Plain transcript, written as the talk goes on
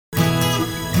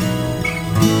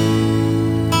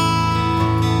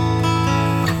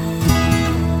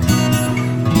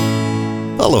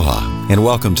Aloha, and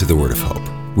welcome to the Word of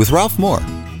Hope with Ralph Moore,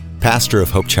 pastor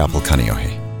of Hope Chapel,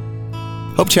 Kaneohe.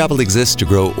 Hope Chapel exists to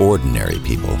grow ordinary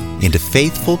people into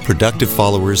faithful, productive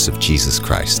followers of Jesus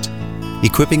Christ,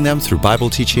 equipping them through Bible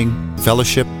teaching,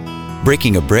 fellowship,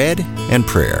 breaking of bread, and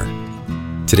prayer.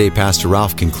 Today, Pastor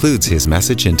Ralph concludes his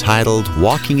message entitled,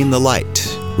 Walking in the Light.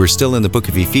 We're still in the book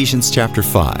of Ephesians chapter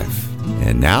 5.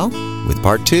 And now, with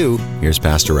part 2, here's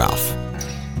Pastor Ralph.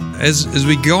 As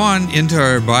we go on into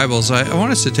our Bibles, I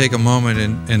want us to take a moment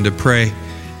and to pray.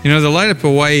 You know, the Light Up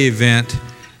Hawaii event,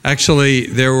 actually,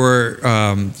 there were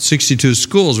 62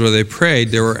 schools where they prayed.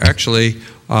 There were actually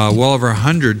well over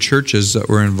 100 churches that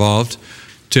were involved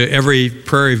to every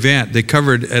prayer event. They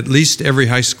covered at least every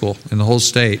high school in the whole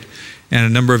state and a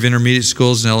number of intermediate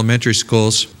schools and elementary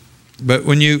schools. But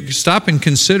when you stop and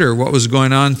consider what was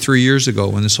going on 3 years ago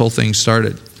when this whole thing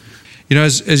started, you know,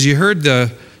 as you heard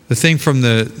the thing from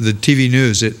the TV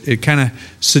news, it kind of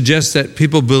suggests that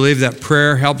people believe that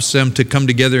prayer helps them to come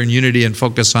together in unity and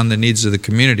focus on the needs of the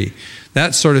community.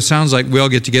 That sort of sounds like we all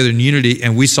get together in unity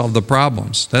and we solve the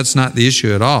problems. That's not the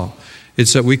issue at all.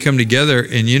 It's that we come together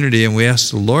in unity and we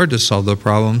ask the Lord to solve the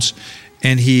problems,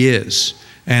 and He is.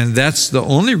 And that's the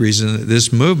only reason that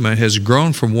this movement has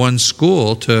grown from one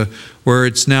school to where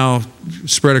it's now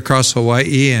spread across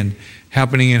Hawaii and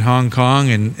happening in Hong Kong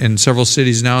and several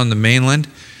cities now in the mainland.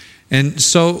 And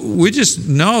so we just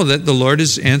know that the Lord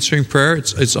is answering prayer.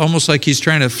 It's almost like He's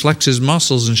trying to flex His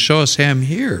muscles and show us, hey, I'm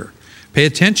here. Pay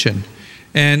attention.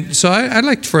 And so I'd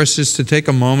like for us just to take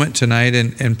a moment tonight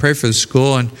and pray for the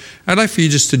school. And I'd like for you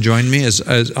just to join me as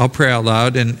I'll pray out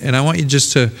loud. And I want you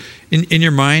just to, in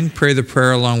your mind, pray the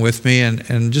prayer along with me.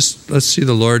 And just let's see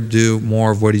the Lord do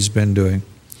more of what He's been doing.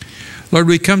 Lord,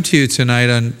 we come to you tonight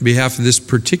on behalf of this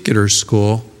particular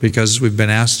school because we've been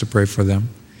asked to pray for them.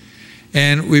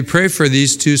 And we pray for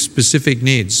these two specific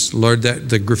needs. Lord, that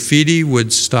the graffiti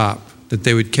would stop, that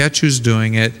they would catch who's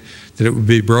doing it, that it would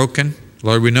be broken.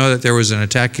 Lord, we know that there was an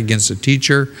attack against a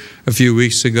teacher a few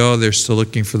weeks ago. They're still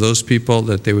looking for those people,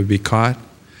 that they would be caught.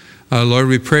 Lord,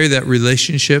 we pray that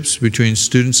relationships between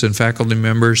students and faculty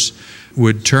members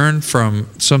would turn from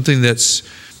something that's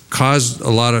caused a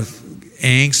lot of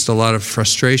angst, a lot of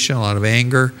frustration, a lot of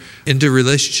anger, into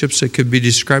relationships that could be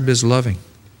described as loving.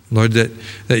 Lord,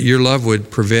 that your love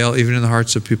would prevail even in the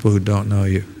hearts of people who don't know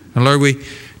you. And Lord, we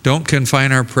don't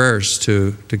confine our prayers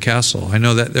to Castle. I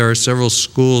know that there are several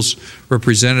schools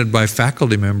represented by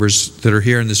faculty members that are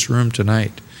here in this room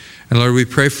tonight. And Lord, we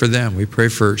pray for them. We pray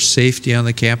for safety on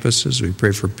the campuses. We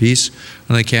pray for peace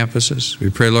on the campuses. We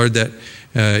pray, Lord, that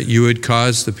you would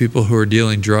cause the people who are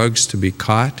dealing drugs to be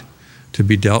caught, to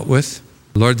be dealt with.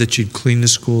 Lord, that you'd clean the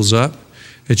schools up.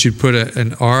 That you'd put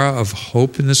an aura of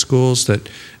hope in the schools, that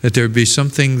there would be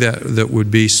something that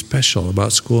would be special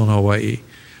about school in Hawaii.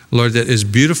 Lord, that as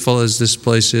beautiful as this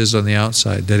place is on the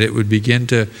outside, that it would begin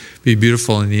to be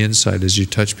beautiful on the inside as you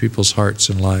touch people's hearts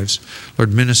and lives.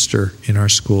 Lord, minister in our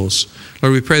schools.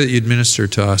 Lord, we pray that you'd minister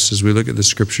to us as we look at the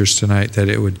scriptures tonight, that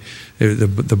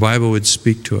the Bible would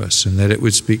speak to us and that it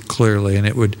would speak clearly and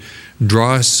it would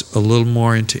draw us a little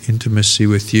more into intimacy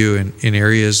with you in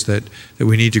areas that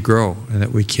we need to grow and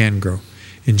that we can grow.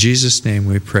 In Jesus' name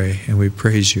we pray and we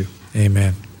praise you.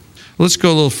 Amen. Let's go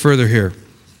a little further here.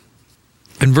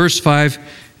 In verse 5,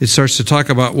 it starts to talk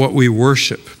about what we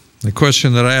worship. The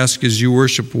question that I ask is, you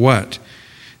worship what?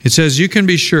 It says, you can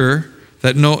be sure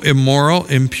that no immoral,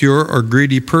 impure, or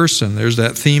greedy person, there's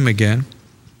that theme again,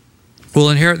 will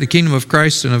inherit the kingdom of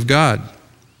Christ and of God.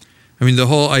 I mean, the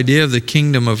whole idea of the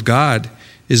kingdom of God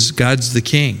is God's the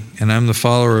king, and I'm the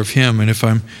follower of Him. And if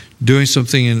I'm doing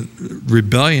something in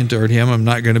rebellion toward Him, I'm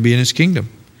not going to be in His kingdom.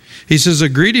 He says a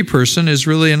greedy person is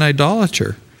really an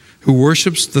idolater who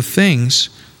worships the things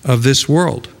of this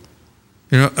world.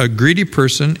 You know, a greedy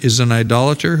person is an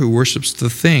idolater who worships the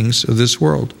things of this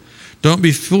world. Don't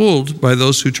be fooled by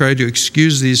those who try to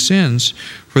excuse these sins,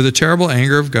 for the terrible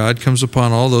anger of God comes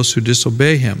upon all those who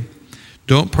disobey Him.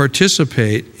 Don't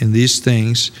participate in these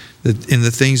things, in the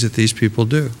things that these people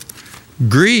do.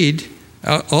 Greed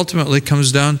ultimately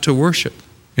comes down to worship.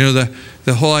 You know,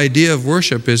 the whole idea of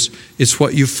worship is it's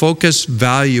what you focus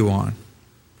value on.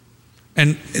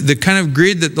 And the kind of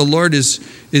greed that the Lord is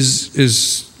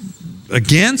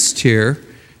against here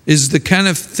is the kind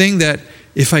of thing that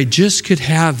if I just could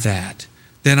have that,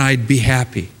 then I'd be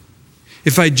happy.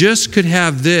 If I just could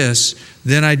have this,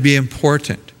 then I'd be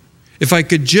important. If I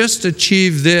could just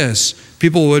achieve this,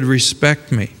 people would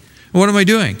respect me. And what am I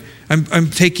doing? I'm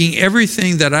taking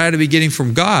everything that I ought to be getting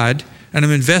from God and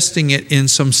I'm investing it in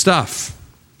some stuff.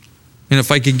 And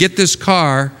if I can get this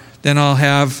car, then I'll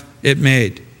have it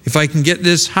made. If I can get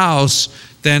this house,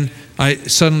 then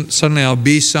suddenly I'll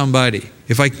be somebody.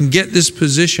 If I can get this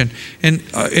position, and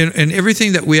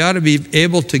everything that we ought to be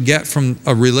able to get from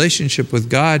a relationship with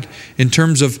God in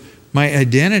terms of my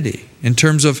identity, in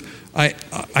terms of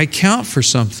I count for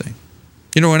something.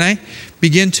 You know, when I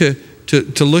begin to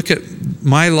look at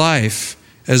my life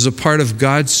as a part of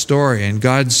God's story and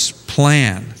God's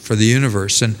plan for the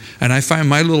universe, and I find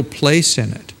my little place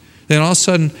in it, then all of a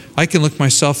sudden I can look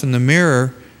myself in the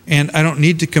mirror, and I don't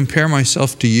need to compare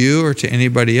myself to you or to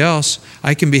anybody else.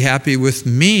 I can be happy with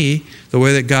me, the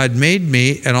way that God made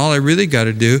me, and all I really got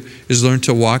to do is learn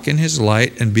to walk in His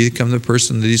light and become the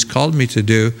person that He's called me to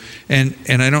do. And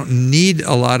I don't need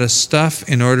a lot of stuff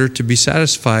in order to be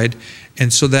satisfied.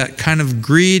 And so that kind of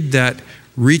greed that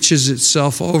reaches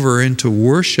itself over into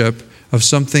worship of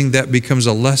something that becomes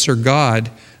a lesser God,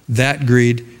 that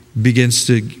greed begins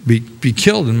to be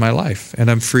killed in my life, and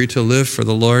I'm free to live for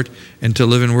the Lord and to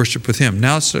live in worship with Him.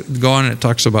 Now let's go on, and it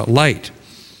talks about light.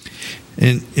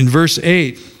 In verse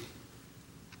 8,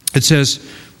 it says,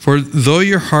 "For though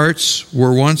your hearts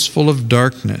were once full of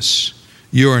darkness,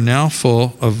 you are now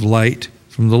full of light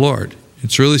from the Lord."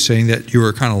 It's really saying that you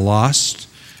were kind of lost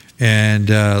and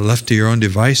left to your own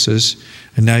devices,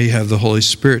 and now you have the Holy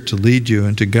Spirit to lead you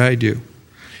and to guide you.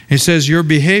 It says, "Your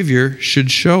behavior should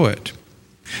show it.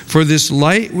 For this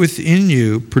light within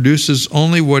you produces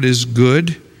only what is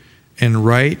good and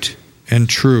right and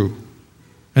true."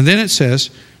 And then it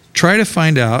says, "Try to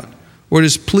find out what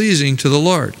is pleasing to the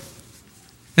Lord."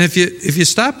 And if you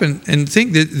stop and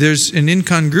think that there's an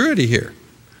incongruity here,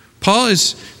 Paul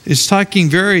is talking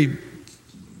very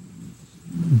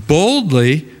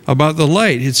boldly about the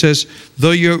light. It says,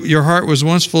 though your heart was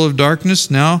once full of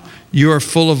darkness, now you are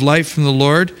full of light from the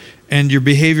Lord, and your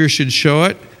behavior should show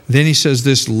it. Then he says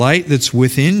this light that's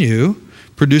within you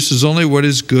produces only what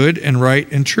is good and right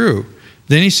and true.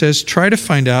 Then he says, try to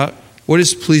find out what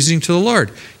is pleasing to the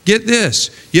Lord. Get this,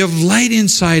 you have light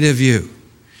inside of you.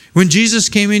 When Jesus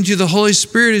came into you, the Holy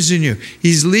Spirit is in you.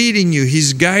 He's leading you,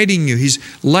 He's guiding you, He's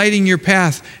lighting your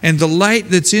path. And the light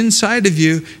that's inside of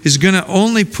you is going to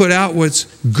only put out what's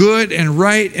good and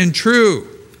right and true.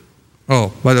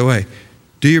 Oh, by the way,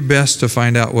 do your best to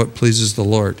find out what pleases the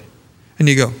Lord. And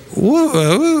you go,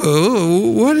 whoa,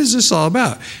 what is this all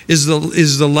about? Is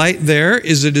the light there?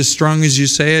 Is it as strong as you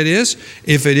say it is?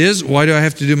 If it is, why do I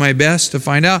have to do my best to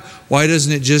find out? Why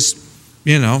doesn't it just,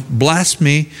 blast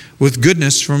me with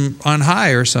goodness from on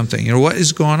high or something? What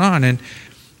is going on? And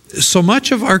so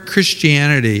much of our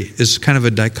Christianity is kind of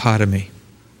a dichotomy.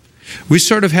 We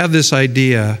sort of have this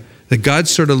idea that God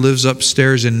sort of lives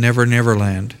upstairs in Never Never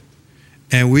Land,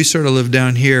 and we sort of live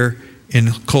down here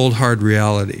in cold, hard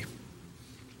reality.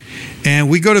 And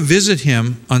we go to visit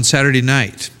Him on Saturday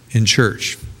night in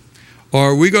church.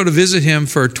 Or we go to visit Him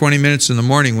for 20 minutes in the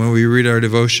morning when we read our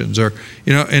devotions. Or,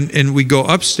 and we go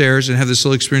upstairs and have this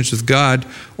little experience with God.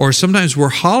 Or sometimes we're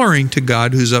hollering to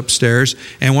God who's upstairs,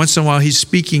 and once in a while He's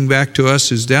speaking back to us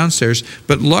who's downstairs.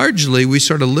 But largely we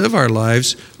sort of live our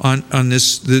lives on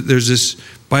this, there's this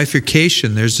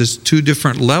bifurcation. There's this two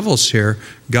different levels here.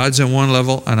 God's on one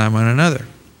level and I'm on another.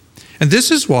 And this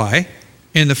is why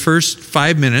in the first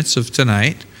 5 minutes of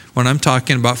tonight, when I'm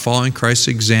talking about following Christ's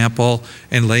example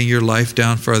and laying your life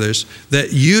down for others,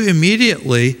 that you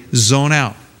immediately zone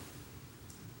out.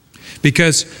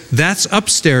 Because that's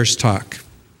upstairs talk,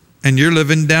 and you're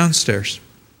living downstairs.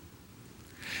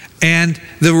 And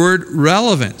the word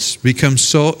relevance becomes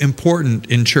so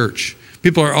important in church.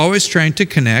 People are always trying to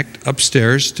connect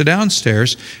upstairs to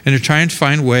downstairs, and they're trying to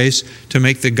find ways to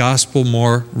make the gospel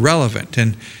more relevant.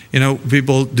 And,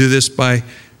 people do this by a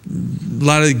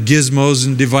lot of gizmos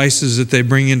and devices that they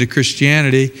bring into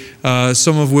Christianity,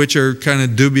 some of which are kind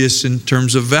of dubious in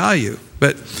terms of value.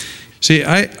 But see,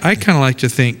 I kind of like to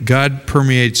think God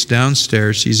permeates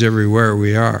downstairs. He's everywhere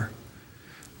we are.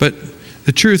 But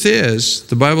the truth is,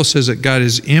 the Bible says that God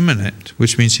is immanent,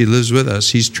 which means He lives with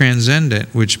us. He's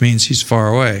transcendent, which means He's far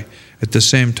away at the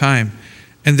same time.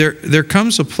 And there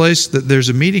comes a place that there's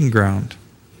a meeting ground.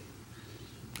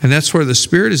 And that's where the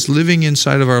Spirit is living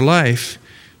inside of our life,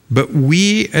 but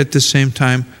we at the same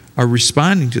time are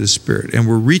responding to the Spirit, and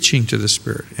we're reaching to the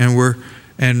Spirit,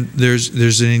 and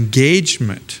there's an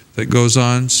engagement that goes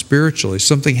on spiritually.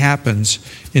 Something happens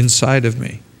inside of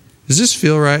me. Does this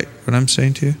feel right, what I'm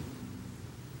saying to you?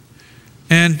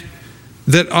 And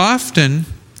that often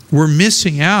we're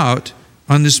missing out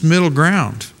on this middle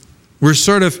ground. We're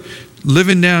sort of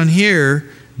living down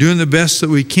here, doing the best that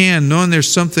we can, knowing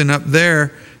there's something up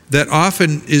there that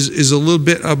often is a little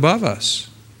bit above us.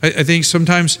 I think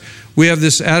sometimes we have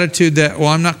this attitude that,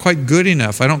 I'm not quite good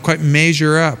enough. I don't quite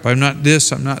measure up. I'm not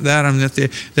this, I'm not that, I'm not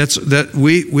that.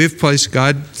 We've placed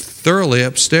God thoroughly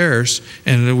upstairs,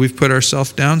 and we've put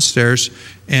ourselves downstairs,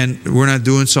 and we're not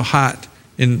doing so hot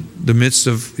in the midst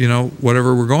of,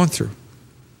 whatever we're going through.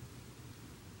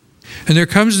 And there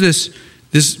comes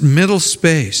this middle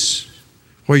space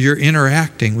where you're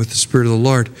interacting with the Spirit of the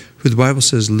Lord, who the Bible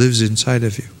says lives inside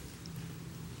of you.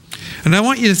 And I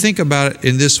want you to think about it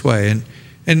in this way.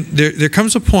 And there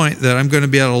comes a point that I'm going to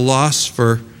be at a loss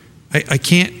for, I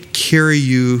can't carry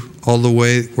you all the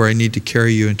way where I need to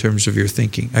carry you in terms of your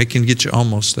thinking. I can get you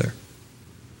almost there.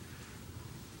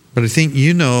 But I think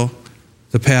you know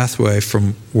the pathway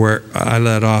from where I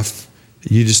let off.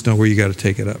 You just know where you got to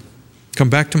take it up. Come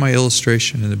back to my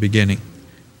illustration in the beginning.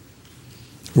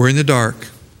 We're in the dark.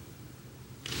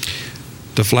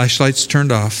 The flashlight's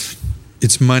turned off.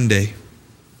 It's Monday.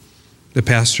 The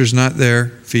pastor's not there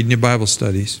feeding you Bible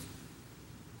studies.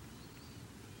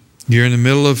 You're in the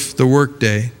middle of the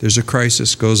workday. There's a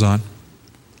crisis goes on.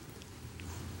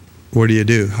 What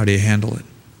do? How do you handle it?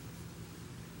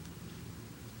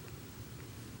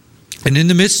 And in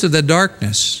the midst of the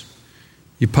darkness,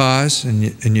 you pause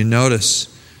and you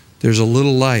notice there's a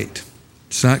little light.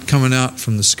 It's not coming out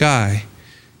from the sky,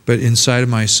 but inside of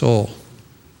my soul,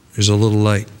 there's a little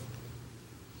light.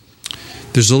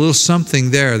 There's a little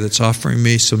something there that's offering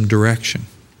me some direction.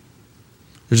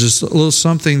 There's a little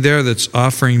something there that's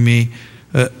offering me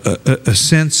a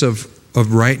sense of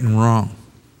right and wrong.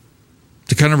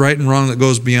 The kind of right and wrong that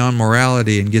goes beyond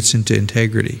morality and gets into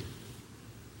integrity.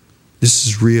 This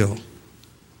is real.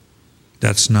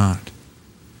 That's not.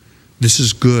 This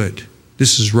is good.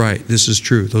 This is right. This is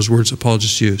true. Those words that Paul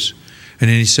just used. And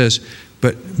then he says,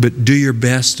 but do your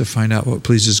best to find out what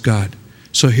pleases God.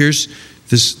 So here's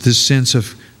this sense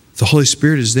of the Holy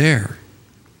Spirit is there.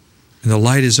 And the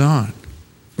light is on.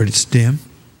 But it's dim.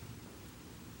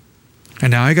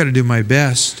 And now I got to do my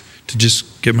best to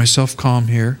just get myself calm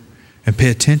here and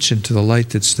pay attention to the light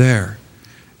that's there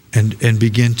and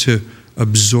begin to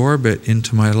absorb it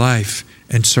into my life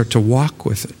and start to walk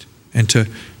with it and to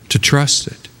trust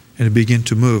it and to begin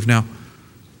to move. Now,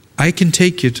 I can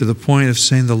take you to the point of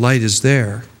saying the light is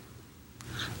there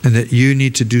and that you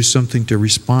need to do something to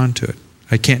respond to it.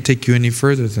 I can't take you any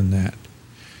further than that.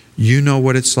 You know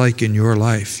what it's like in your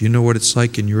life. You know what it's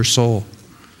like in your soul.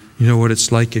 You know what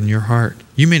it's like in your heart.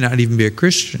 You may not even be a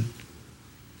Christian.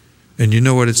 And you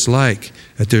know what it's like,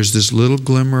 that there's this little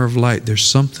glimmer of light. There's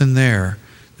something there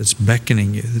that's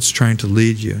beckoning you, that's trying to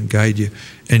lead you and guide you.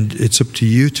 And it's up to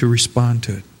you to respond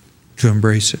to it, to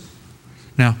embrace it.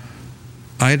 Now,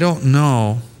 I don't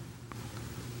know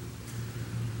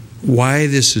why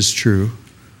this is true.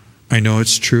 I know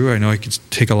it's true. I know I could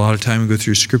take a lot of time and go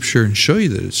through Scripture and show you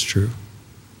that it's true.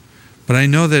 But I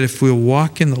know that if we'll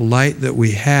walk in the light that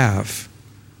we have,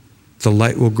 the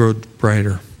light will grow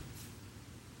brighter.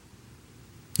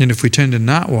 And if we tend to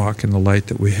not walk in the light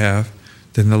that we have,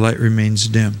 then the light remains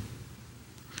dim.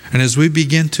 And as we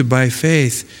begin to, by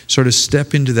faith, sort of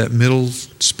step into that middle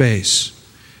space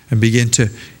and begin to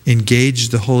engage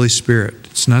the Holy Spirit,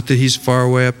 it's not that He's far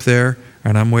away up there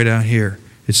and I'm way down here.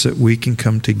 It's that we can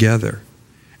come together.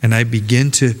 And I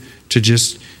begin to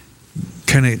just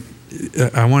kind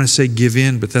of, I want to say give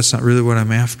in, but that's not really what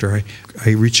I'm after. I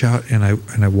reach out and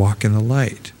I walk in the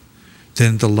light.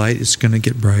 Then the light is going to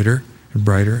get brighter and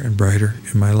brighter and brighter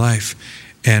in my life.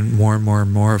 And more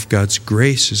and more of God's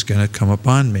grace is going to come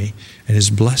upon me and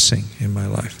His blessing in my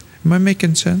life. Am I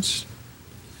making sense?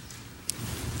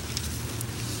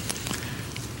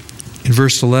 In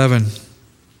verse 11,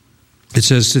 it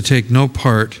says to take no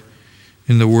part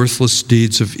in the worthless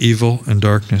deeds of evil and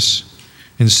darkness.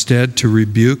 Instead, to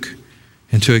rebuke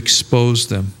and to expose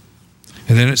them.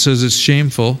 And then it says it's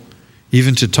shameful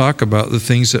even to talk about the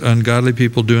things that ungodly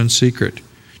people do in secret.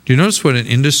 Do you notice what an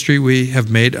industry we have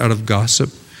made out of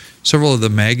gossip? Several of the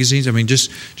magazines, I mean,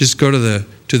 just go to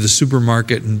the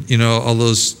supermarket and, all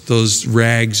those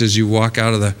rags as you walk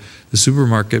out of the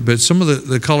supermarket. But some of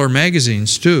the color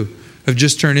magazines, too, have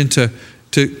just turned into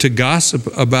to gossip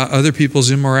about other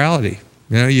people's immorality.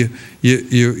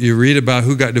 You read about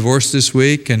who got divorced this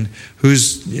week and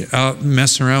who's out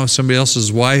messing around with somebody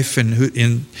else's wife and who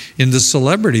in the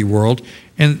celebrity world.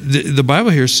 And the Bible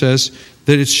here says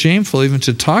that it's shameful even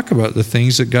to talk about the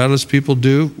things that godless people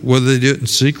do, whether they do it in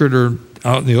secret or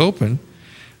out in the open.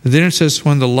 And then it says,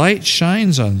 when the light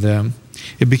shines on them,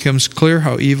 it becomes clear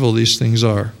how evil these things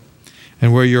are.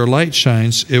 And where your light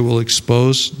shines, it will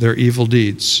expose their evil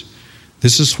deeds.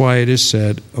 This is why it is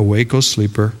said, awake, O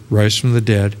sleeper, rise from the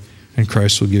dead, and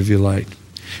Christ will give you light.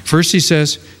 First he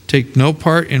says, take no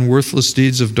part in worthless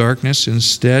deeds of darkness.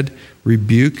 Instead,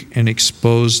 rebuke and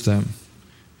expose them.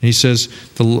 And he says,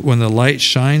 when the light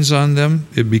shines on them,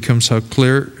 it becomes how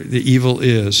clear the evil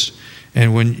is.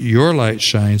 And when your light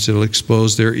shines, it'll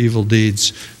expose their evil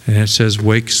deeds. And it says,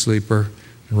 wake, sleeper,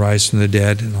 and rise from the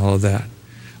dead, and all of that.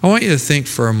 I want you to think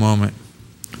for a moment.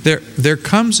 There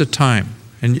comes a time,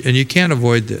 and you can't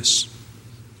avoid this.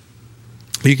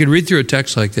 You can read through a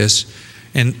text like this,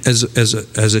 and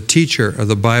as a teacher of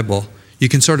the Bible, you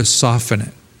can sort of soften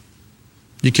it.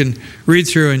 You can read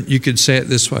through and you could say it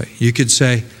this way. You could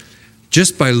say,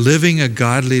 just by living a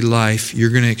godly life,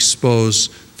 you're going to expose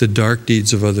the dark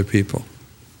deeds of other people.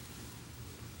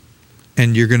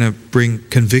 And you're going to bring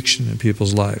conviction in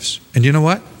people's lives. And you know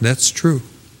what? That's true.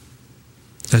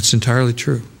 That's entirely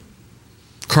true.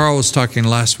 Carl was talking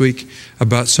last week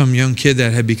about some young kid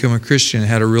that had become a Christian and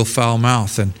had a real foul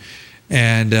mouth.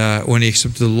 And when he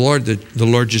accepted the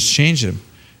Lord just changed him.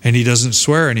 And he doesn't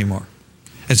swear anymore.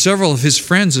 And several of his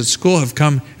friends at school have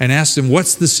come and asked him,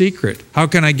 what's the secret? How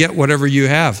can I get whatever you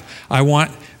have?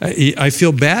 I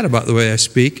feel bad about the way I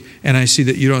speak, and I see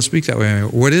that you don't speak that way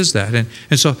anymore. What is that?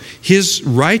 And so his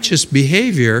righteous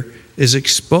behavior is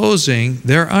exposing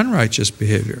their unrighteous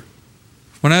behavior.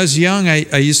 When I was young,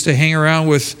 I used to hang around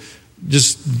with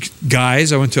just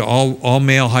guys. I went to all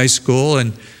male high school,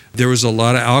 and there was a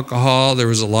lot of alcohol, there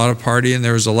was a lot of partying,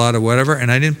 there was a lot of whatever,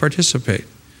 and I didn't participate.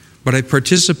 But I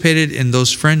participated in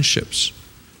those friendships.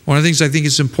 One of the things I think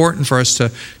is important for us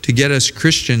to get as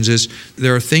Christians is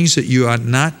there are things that you ought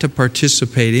not to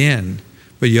participate in,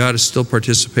 but you ought to still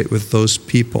participate with those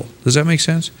people. Does that make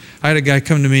sense? I had a guy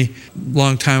come to me a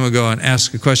long time ago and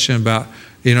ask a question about,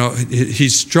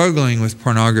 he's struggling with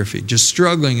pornography, just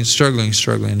struggling.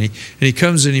 And he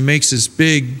comes and he makes this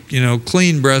big,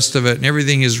 clean breast of it, and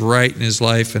everything is right in his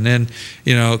life. And then,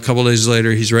 a couple of days later,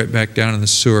 he's right back down in the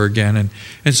sewer again.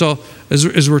 And so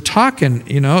as we're talking,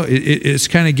 it's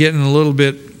kind of getting a little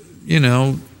bit,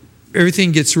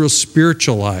 everything gets real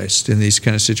spiritualized in these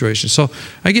kind of situations. So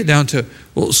I get down to,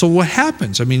 so what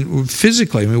happens? I mean,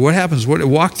 physically, what happens?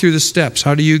 Walk through the steps.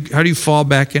 How do you fall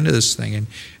back into this thing? And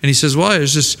he says, well,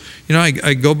 it's just,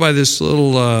 I go by this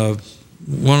little,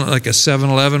 one like a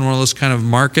 7-Eleven, one of those kind of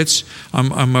markets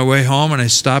on my way home, and I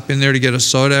stop in there to get a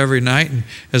soda every night. And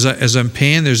as I'm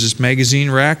paying, there's this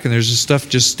magazine rack, and there's this stuff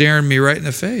just staring me right in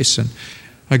the face. And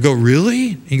I go,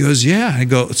 really? He goes, yeah. I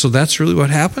go, so that's really what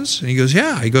happens? And he goes,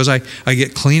 yeah. He goes, I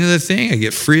get clean of the thing, I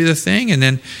get free of the thing, and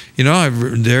then,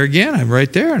 there again, I'm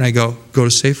right there, and I go to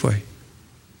Safeway.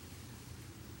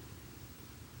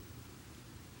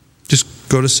 Just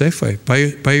go to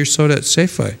Safeway. Buy your soda at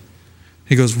Safeway.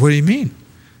 He goes, what do you mean?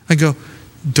 I go,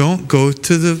 don't go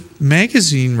to the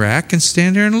magazine rack and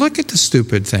stand there and look at the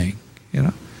stupid thing,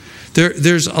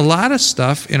 There's a lot of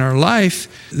stuff in our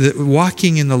life that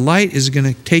walking in the light is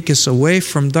going to take us away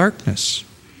from darkness.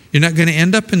 You're not going to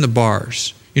end up in the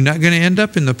bars. You're not going to end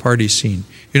up in the party scene.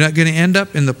 You're not going to end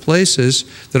up in the places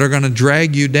that are going to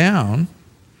drag you down.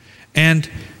 And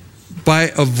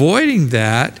by avoiding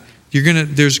that,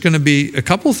 there's going to be a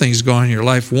couple things going on in your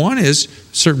life. One is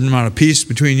a certain amount of peace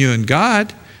between you and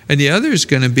God. And the other is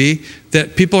going to be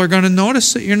that people are going to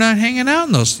notice that you're not hanging out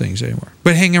in those things anymore.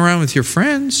 But hang around with your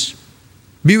friends.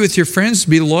 Be with your friends.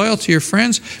 Be loyal to your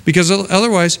friends. Because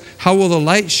otherwise, how will the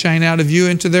light shine out of you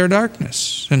into their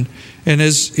darkness? And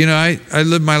as I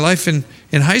lived my life in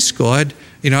high school.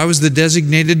 I was the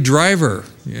designated driver.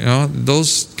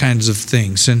 Those kinds of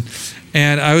things.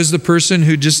 And I was the person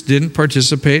who just didn't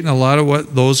participate in a lot of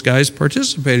what those guys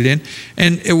participated in.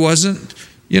 And it wasn't,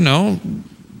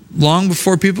 long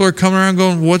before people are coming around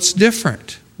going, what's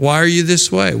different? Why are you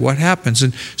this way? What happens?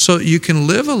 And so you can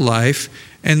live a life,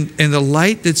 and the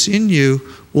light that's in you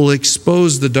will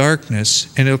expose the darkness,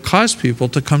 and it'll cause people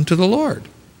to come to the Lord.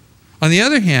 On the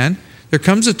other hand, there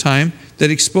comes a time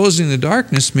that exposing the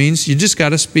darkness means you just got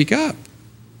to speak up.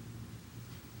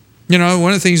 One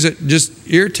of the things that just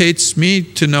irritates me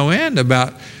to no end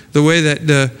about the way that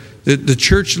the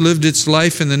church lived its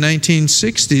life in the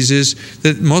 1960s is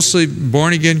that mostly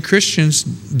born-again Christians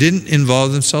didn't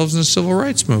involve themselves in the civil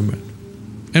rights movement.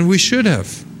 And we should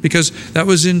have, because that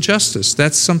was injustice.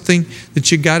 That's something that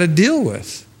you got to deal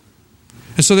with.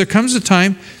 And so there comes a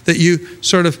time that you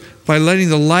sort of, by letting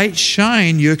the light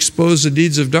shine, you expose the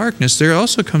deeds of darkness. There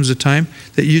also comes a time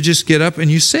that you just get up and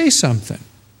you say something.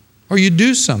 Or you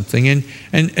do something,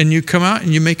 and you come out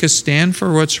and you make a stand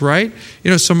for what's right.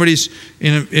 Somebody's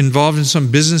involved in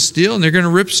some business deal, and they're going to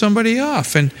rip somebody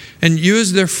off. And you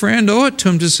as their friend owe it to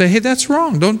them to say, hey, that's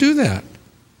wrong. Don't do that.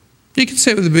 You can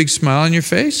say it with a big smile on your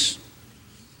face.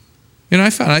 I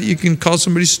found out you can call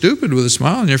somebody stupid with a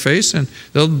smile on your face, and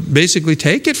they'll basically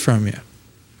take it from you.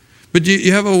 But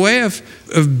you have a way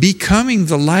of becoming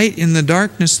the light in the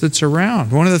darkness that's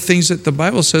around. One of the things that the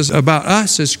Bible says about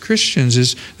us as Christians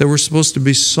is that we're supposed to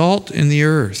be salt in the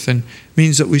earth, and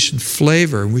means that we should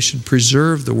flavor and we should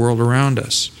preserve the world around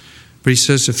us. But he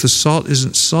says if the salt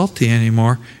isn't salty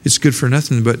anymore, it's good for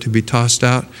nothing but to be tossed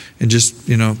out and just,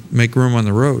 make room on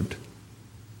the road.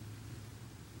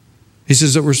 He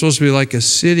says that we're supposed to be like a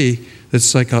city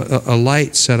that's like a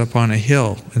light set up on a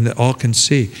hill and that all can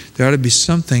see. There ought to be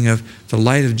something of the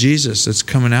light of Jesus that's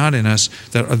coming out in us,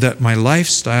 that my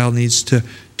lifestyle needs to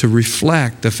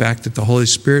reflect the fact that the Holy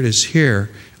Spirit is here.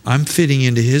 I'm fitting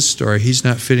into his story. He's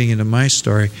not fitting into my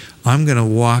story. I'm going to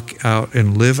walk out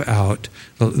and live out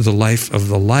the life of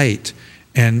the light.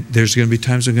 And there's going to be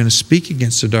times I'm going to speak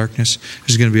against the darkness.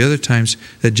 There's going to be other times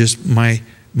that just my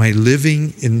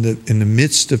living in the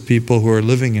midst of people who are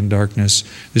living in darkness,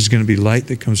 there's going to be light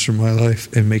that comes from my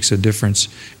life and makes a difference.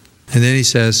 And then he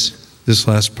says this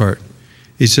last part.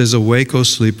 He says, "Awake, O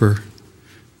sleeper,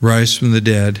 rise from the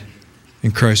dead,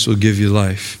 and Christ will give you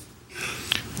life."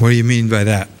 What do you mean by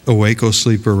that? Awake, O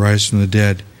sleeper, rise from the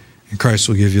dead, and Christ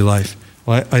will give you life.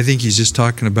 Well, I think he's just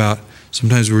talking about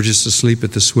sometimes we're just asleep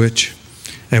at the switch,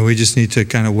 and we just need to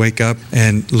kind of wake up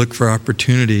and look for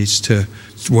opportunities to,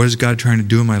 what is God trying to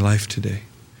do in my life today?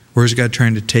 Where is God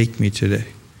trying to take me today?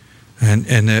 And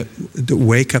to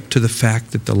wake up to the fact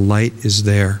that the light is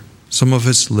there. Some of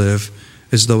us live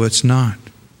as though it's not.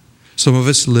 Some of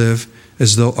us live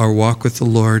as though our walk with the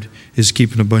Lord is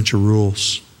keeping a bunch of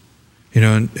rules.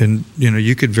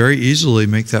 You could very easily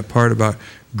make that part about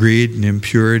greed and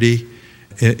impurity,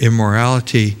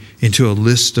 immorality into a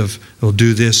list of, well,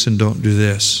 do this and don't do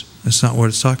this. That's not what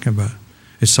it's talking about.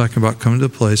 It's talking about coming to a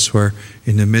place where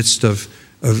in the midst of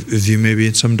if you may be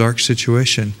in some dark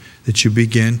situation, that you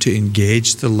begin to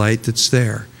engage the light that's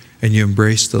there and you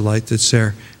embrace the light that's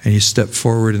there and you step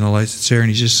forward in the light that's there, and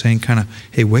he's just saying kind of,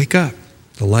 hey, wake up.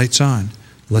 The light's on.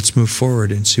 Let's move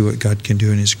forward and see what God can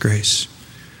do in his grace.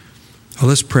 Well,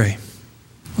 let's pray.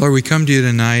 Lord, we come to you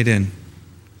tonight, and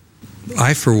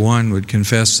I, for one, would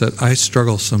confess that I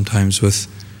struggle sometimes with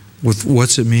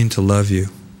what's it mean to love you.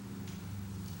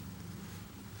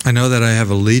 I know that I have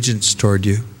allegiance toward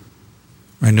you.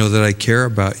 I know that I care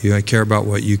about you. I care about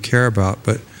what you care about,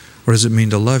 but what does it mean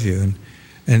to love you?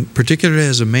 And particularly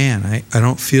as a man, I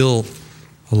don't feel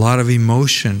a lot of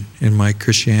emotion in my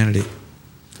Christianity.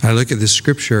 I look at this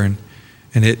scripture, and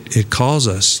it calls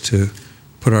us to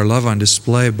put our love on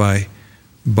display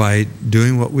by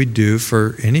doing what we do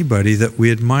for anybody that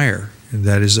we admire, and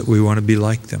that is that we want to be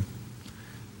like them.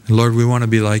 And Lord, we want to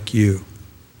be like you.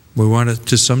 We want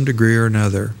to some degree or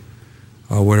another,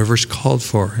 whatever's called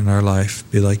for in our life,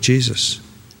 be like Jesus.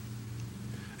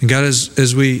 And God,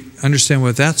 as we understand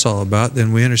what that's all about,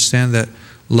 then we understand that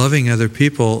loving other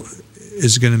people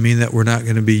is going to mean that we're not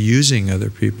going to be using other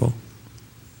people.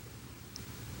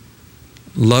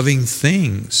 Loving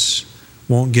things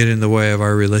won't get in the way of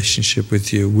our relationship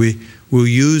with you. We'll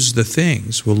use the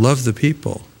things. We'll love the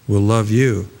people. We'll love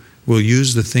you. We'll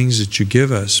use the things that you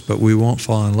give us, but we won't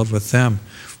fall in love with them.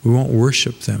 We won't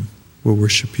worship them. We'll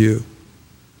worship you.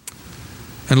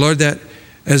 And Lord, that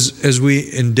as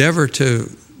we endeavor to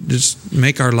just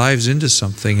make our lives into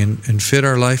something and fit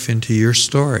our life into your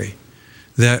story,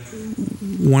 that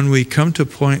when we come to a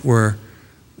point where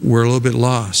we're a little bit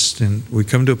lost and we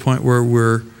come to a point where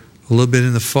we're a little bit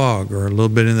in the fog or a little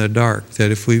bit in the dark,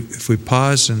 that if we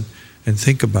pause and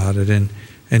think about it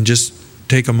and just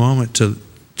take a moment to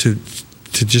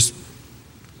just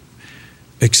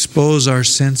expose our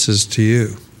senses to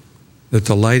you, that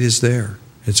the light is there,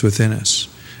 it's within us,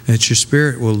 and that your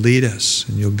Spirit will lead us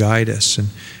and you'll guide us and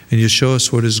you'll show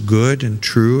us what is good and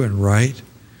true and right.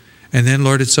 And then,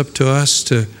 Lord, it's up to us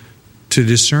to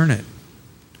discern it,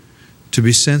 to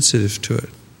be sensitive to it,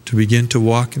 to begin to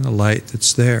walk in the light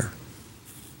that's there.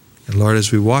 And Lord,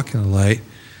 as we walk in the light,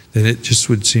 then it just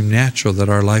would seem natural that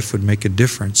our life would make a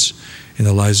difference in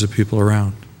the lives of people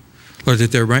around. Lord,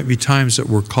 that there might be times that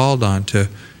we're called on to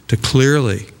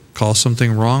clearly call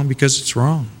something wrong because it's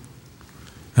wrong.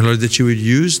 And Lord, that you would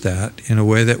use that in a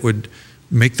way that would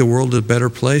make the world a better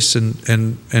place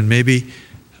and maybe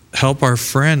help our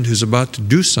friend who's about to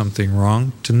do something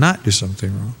wrong to not do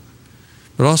something wrong.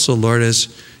 But also, Lord, as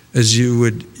you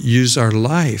would use our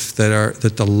life,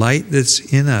 that the light that's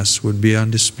in us would be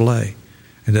on display,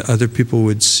 and that other people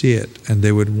would see it, and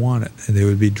they would want it, and they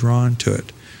would be drawn to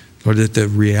it. Lord, that the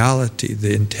reality,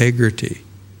 the integrity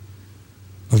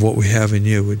of what we have in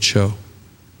you would show.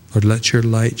 Lord, let your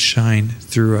light shine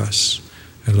through us,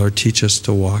 and Lord, teach us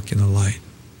to walk in the light.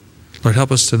 Lord,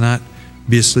 help us to not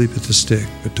be asleep at the stick,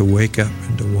 but to wake up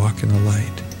and to walk in the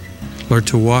light. Lord,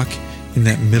 to walk in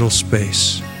that middle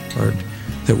space Lord,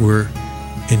 that we're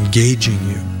engaging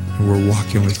you and we're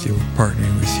walking with you, we're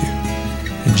partnering with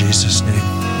you. In Jesus'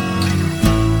 name.